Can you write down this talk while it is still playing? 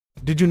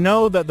Did you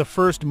know that the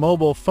first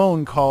mobile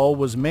phone call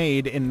was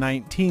made in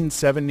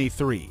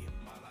 1973?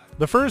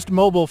 The first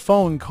mobile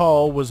phone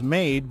call was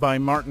made by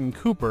Martin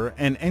Cooper,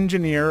 an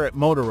engineer at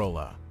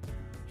Motorola.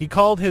 He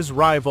called his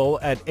rival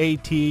at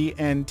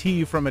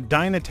AT&T from a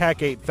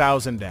Dynatac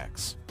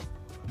 8000X.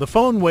 The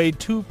phone weighed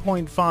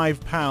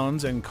 2.5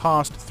 pounds and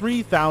cost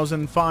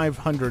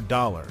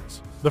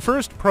 $3,500. The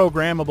first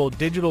programmable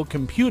digital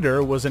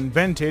computer was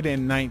invented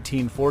in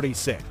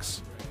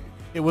 1946.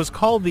 It was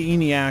called the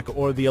ENIAC,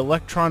 or the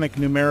Electronic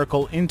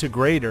Numerical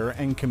Integrator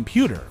and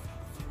Computer.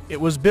 It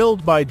was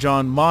built by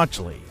John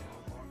Mauchly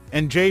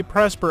and J.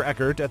 Presper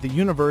Eckert at the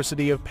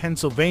University of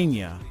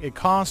Pennsylvania. It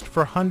cost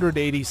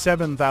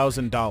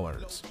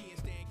 $487,000.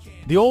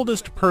 The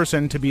oldest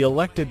person to be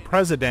elected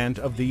President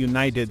of the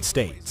United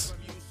States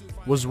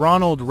was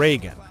Ronald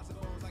Reagan.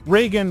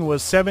 Reagan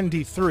was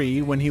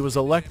 73 when he was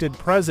elected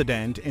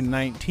President in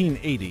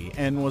 1980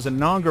 and was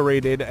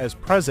inaugurated as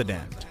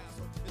President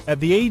at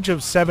the age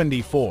of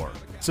 74.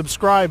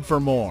 Subscribe for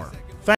more.